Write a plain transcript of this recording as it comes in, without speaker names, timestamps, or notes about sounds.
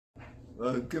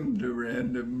Welcome to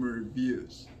Random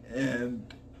Reviews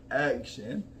and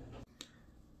Action.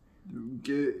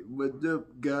 Okay, what's up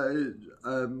guys?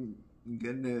 I'm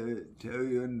gonna tell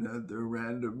you another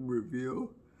random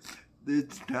review.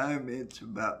 This time it's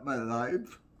about my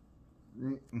life.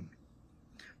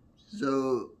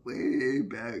 So, way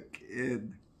back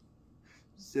in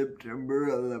September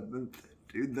 11th,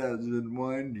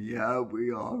 2001, yeah,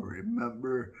 we all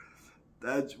remember,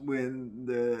 that's when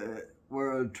the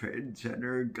World Trade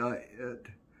Center got hit.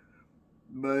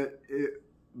 But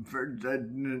first I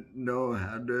didn't know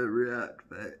how to react,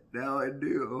 but now I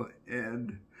do,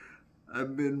 and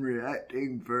I've been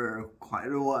reacting for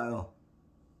quite a while.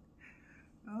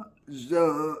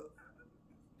 So,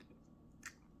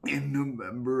 in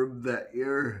November of that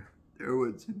year, there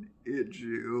was an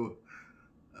issue,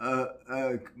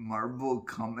 a Marvel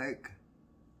comic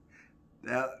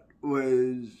that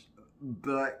was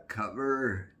black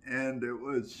cover, and it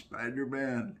was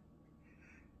Spider-Man.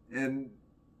 And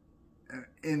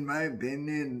in my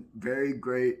opinion, very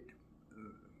great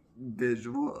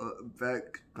visual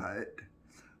effects, but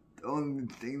the only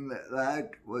thing that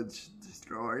lacked was the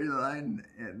storyline,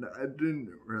 and I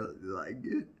didn't really like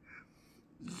it.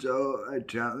 So I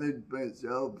challenged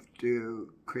myself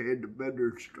to create a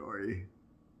better story,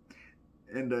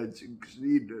 and I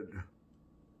succeeded.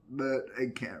 But I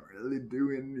can't really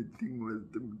do anything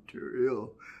with the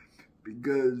material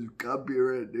because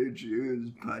copyright issues,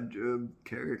 bunch of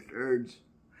characters,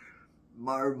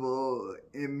 Marvel,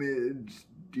 Image,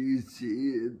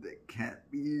 DC that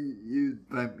can't be used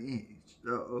by me.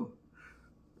 So,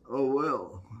 oh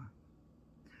well.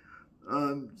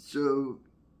 So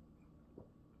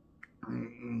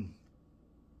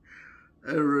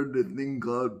I wrote a thing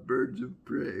called Birds of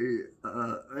Prey.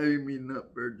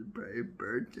 Not Birds of Prey,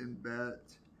 Birds and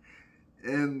Bats,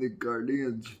 and the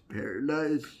Guardians of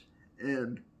Paradise.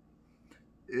 And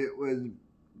it was,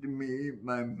 to me,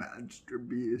 my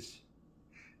masterpiece.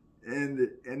 And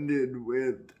it ended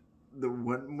with the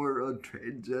One World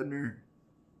Trade Center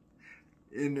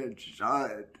in a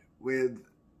shot with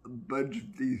a bunch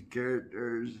of these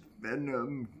characters,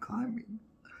 Venom climbing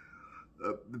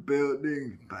up the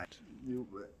building.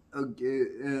 Okay,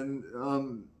 and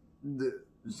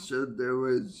so there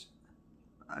was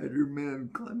Spider-Man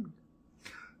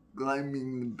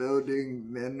climbing the building,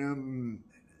 Venom,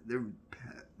 there was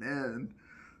Batman,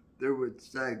 there was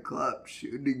Cyclops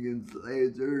shooting his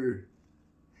laser,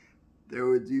 there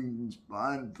was even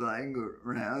Spawn flying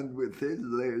around with his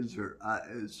laser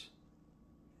eyes,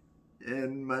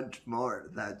 and much more.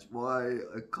 That's why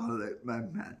I call it my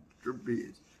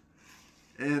masterpiece.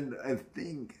 And I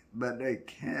think, but I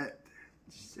can't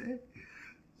say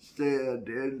I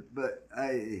did, but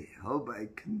I hope I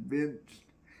convinced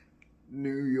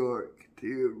New York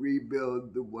to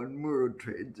rebuild the One World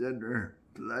Trade Center,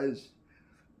 plus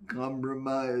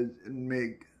compromise and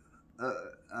make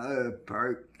a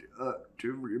park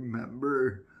to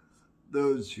remember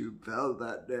those who fell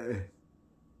that day.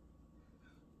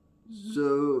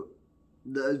 So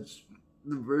that's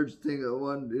the first thing I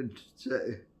wanted to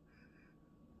say.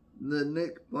 The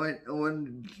next point I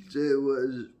wanted to say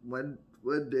was one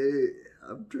day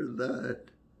after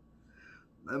that,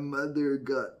 my mother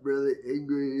got really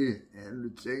angry and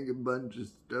was saying a bunch of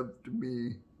stuff to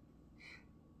me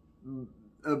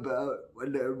about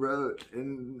what I wrote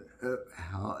and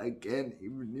how I can't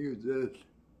even use it.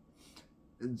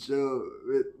 And so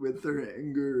with her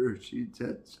anger, she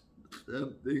said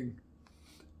something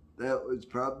that was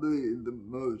probably the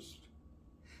most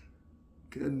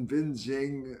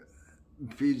convincing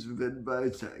piece of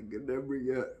advice I could ever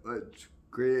get, was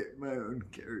create my own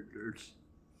characters.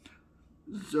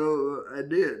 So I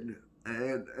did,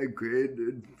 and I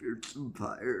created Fearsome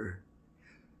Fire,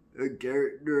 a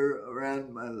character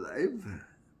around my life,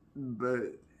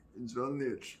 but it's only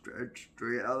a stretched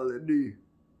reality.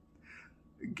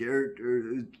 A character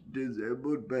is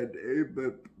disabled by day,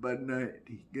 but by night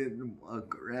he can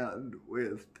walk around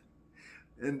with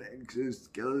an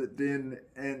exoskeleton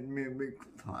and mimic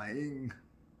flying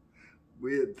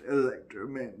with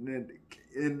electromagnetic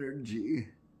energy.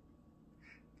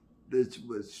 This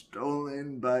was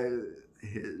stolen by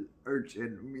his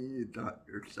archenemy,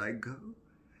 Dr. Psycho.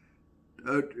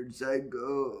 Dr.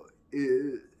 Psycho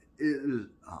is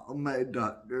all my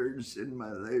doctors in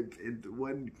my life into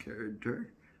one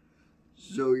character,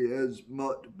 so he has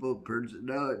multiple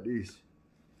personalities.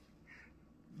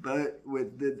 But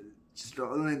with the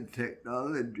stolen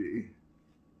technology,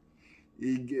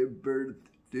 he gave birth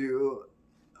to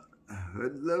a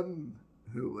hoodlum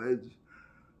who was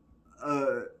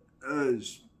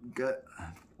got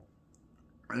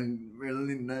a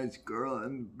really nice girl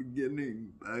in the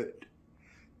beginning, but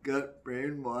got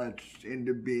brainwashed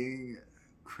into being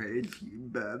crazy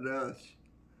badass.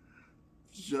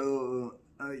 So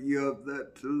you have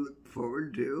that to look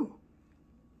forward to.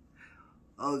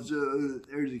 Also,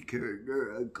 there's a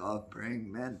character I call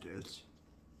Praying Mantis.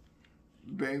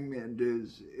 Praying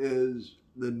Mantis is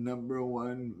the number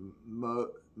one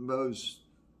most,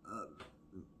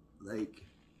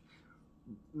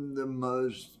 the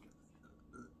most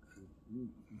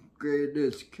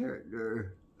greatest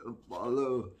character to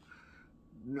follow.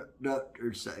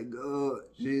 Dr. Psycho,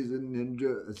 she's a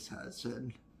ninja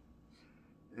assassin.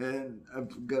 And I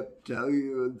forgot to tell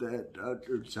you that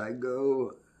Dr.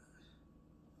 Psycho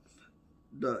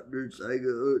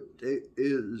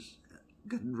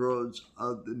controls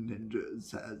all the ninja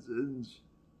assassins.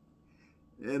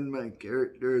 And my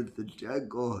character, the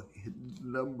Jackal, is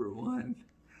number one.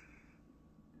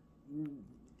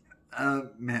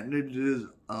 Manages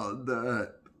all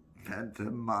the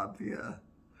Phantom Mafia,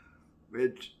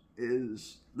 which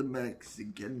is the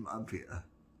Mexican Mafia.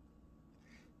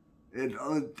 It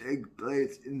all takes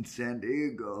place in San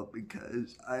Diego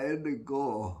because I had a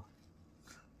goal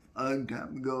a long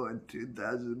time ago in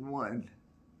 2001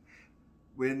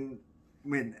 when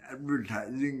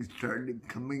advertising started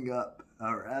coming up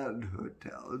around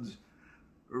hotels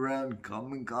around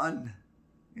Comic-Con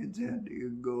in San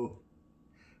Diego.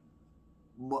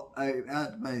 I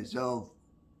asked myself,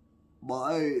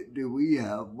 why do we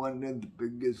have one of the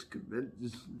biggest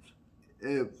conventions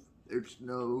if there's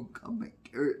no comic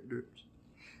characters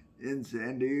in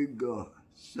San Diego?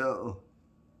 So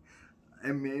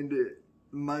I made it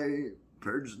my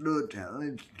personal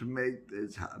challenge to make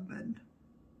this happen.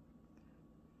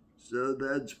 So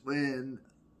that's when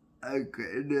I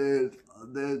created all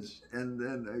this, and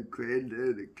then I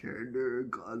created a character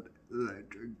called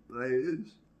Electric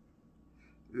Blaze,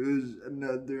 who's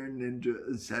another ninja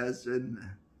assassin.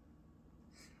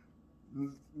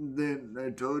 Then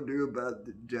I told you about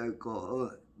the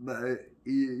Jackal, but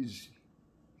he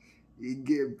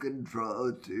gave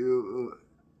control to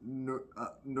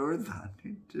North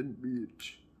Huntington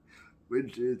Beach,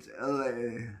 which is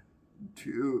LA,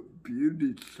 to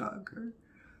Beauty Stalker,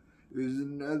 who's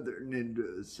another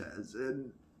ninja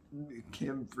assassin,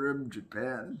 came from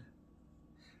Japan.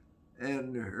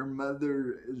 And her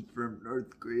mother is from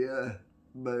North Korea,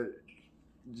 but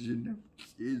she never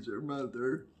sees her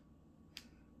mother.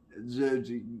 And so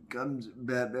she becomes a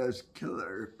badass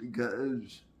killer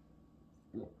because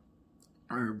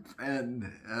her friend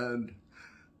had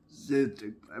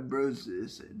cystic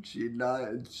fibrosis and she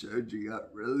died, so she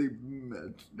got really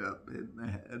messed up in the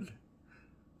head.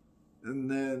 And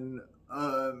then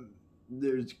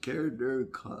there's a character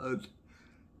called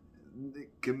the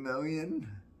Chameleon.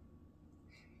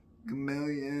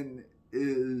 Chameleon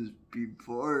is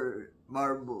before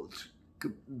Marvel's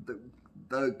the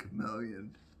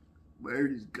Chameleon, where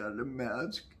he's got a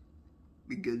mask,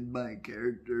 because my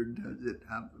character doesn't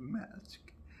have a mask.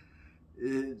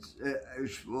 It's an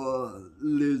actual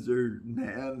lizard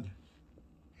man.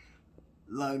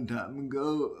 Long time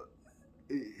ago,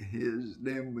 his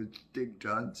name was Dick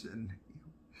Johnson.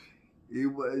 He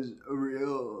was a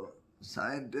real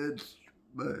scientist,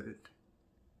 but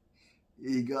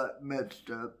he got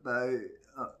messed up by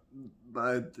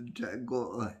the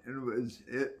Jackal and was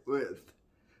hit with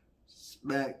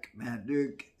smack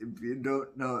magic. If you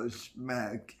don't know,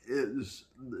 smack is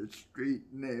the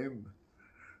street name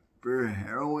for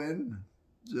heroin.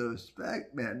 So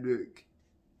smack magic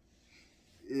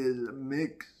is a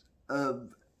mix of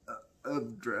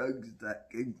drugs that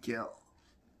can kill.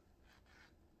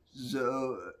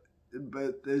 So,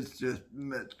 but this just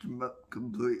messed him up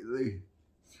completely.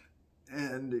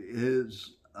 And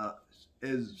his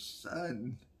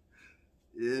son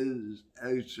is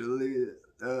actually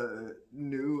the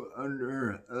new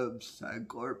owner of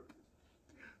Psycorp.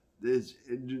 This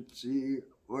agency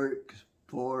works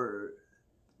for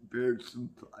Pearson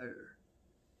Flyer.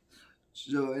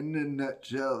 So in a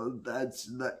nutshell, that's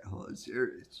that whole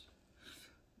series.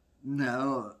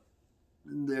 Now,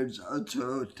 there's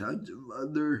also tons of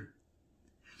other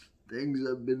things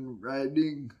I've been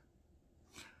writing.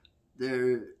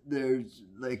 There's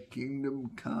like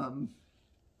Kingdom Come.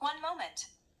 One moment.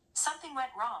 Something went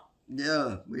wrong.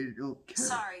 Yeah, we don't care.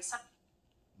 Sorry.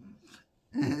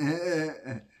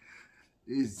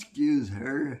 Excuse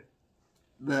her.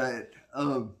 But,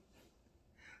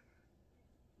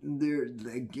 there's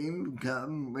the Kingdom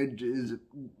Come, which is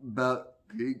about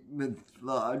Greek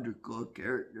mythological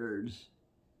characters.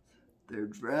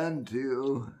 There's Round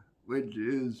 2, which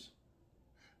is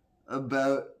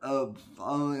about a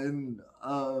fallen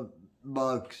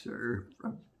boxer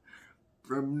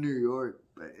from New York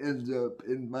but ends up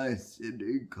in my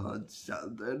city called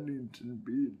South Huntington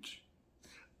Beach.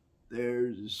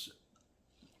 There's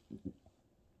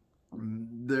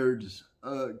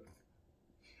a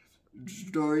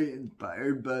story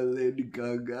inspired by Lady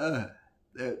Gaga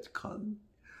that's called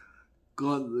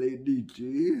Lady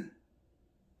G.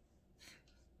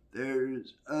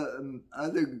 There's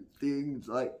other things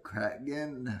like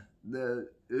Kraken that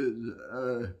is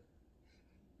a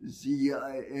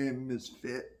CIA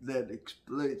misfit that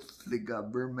exploits the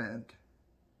government.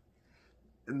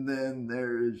 And then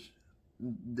there's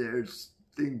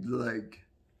things like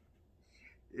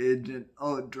Agent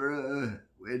Ultra,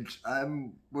 which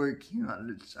I'm working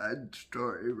on a side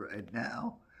story right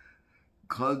now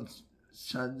called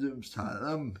Sons of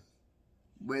Salem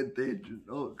with Agent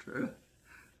Ultra.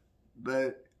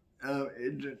 But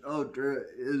Agent Ultra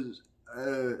is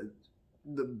the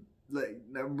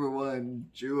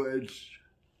 #1 Jewish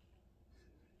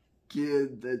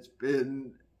kid that's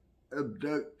been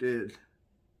abducted,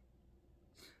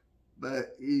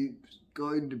 but he's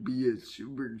going to be a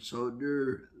super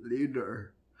soldier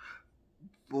leader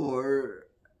for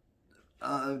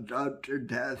Dr.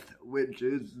 Death, which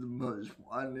is the most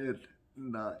wanted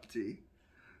Nazi.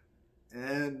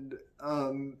 And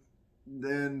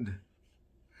then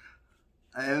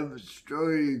I have a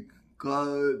story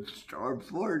called Star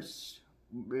Force,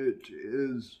 which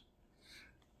is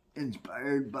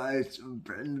inspired by some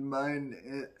friends of mine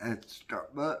at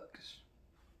Starbucks.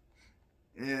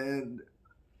 And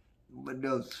what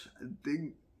else? I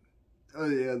think, oh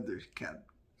yeah, there's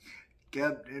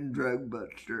Captain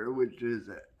Drugbuster, which is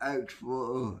an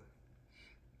actual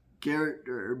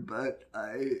character, but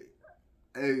I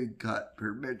got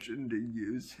permission to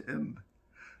use him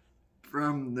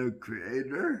from the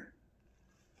creator.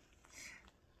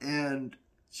 And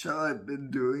so I've been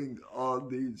doing all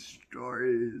these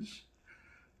stories,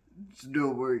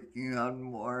 still working on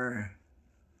more,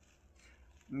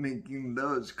 making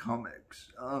those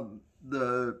comics.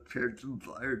 The Pearson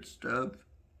Flyer stuff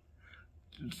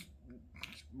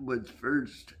was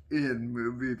first in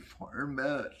movie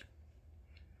format,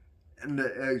 and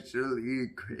I actually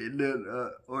created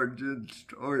an origin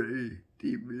story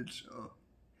TV show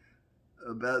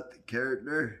about the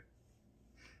character.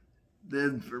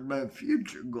 Then for my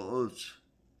future goals,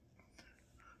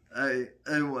 I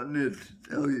wanted to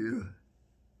tell you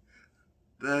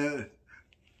that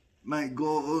my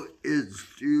goal is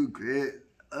to create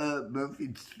a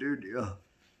movie studio.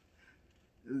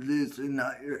 This is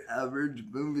not your average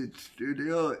movie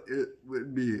studio. It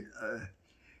would be an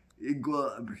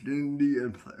equal opportunity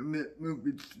employment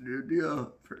movie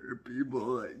studio for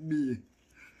people like me,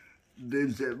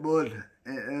 disabled,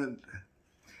 and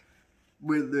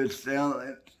with the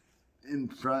talent in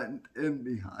front and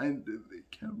behind the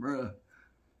camera.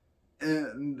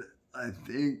 And I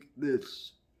think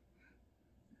this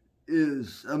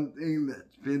is something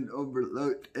that's been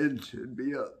overlooked and should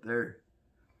be out there.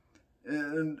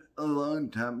 And a long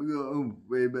time ago,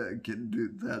 way back in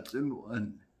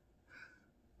 2001,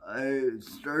 I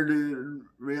started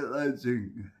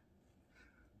realizing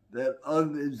that all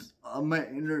my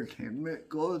entertainment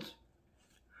goals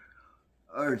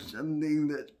are something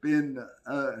that's been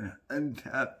an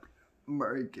untapped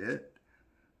market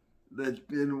that's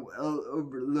been well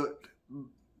overlooked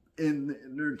in the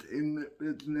entertainment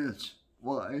business.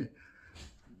 Why?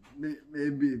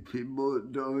 Maybe people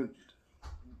don't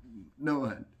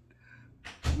know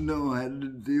how to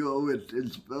deal with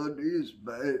disabilities,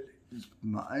 but it's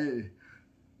my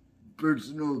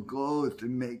personal goal to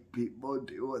make people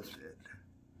deal with it.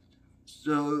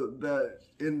 So that,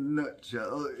 in a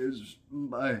nutshell, is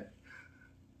my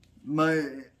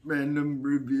random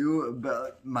review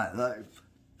about my life.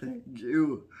 Thank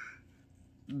you.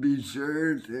 Be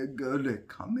sure to go to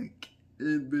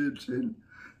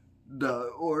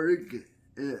comicinvision.org,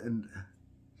 and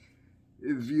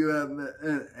if you have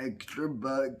an extra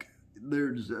buck,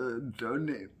 there's a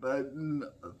donate button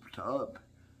up top.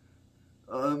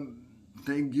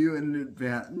 Thank you in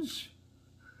advance.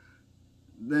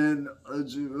 Then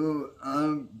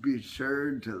also be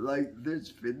sure to like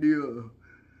this video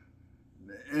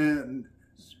and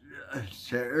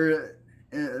share it,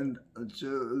 and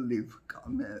also leave a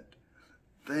comment.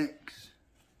 Thanks.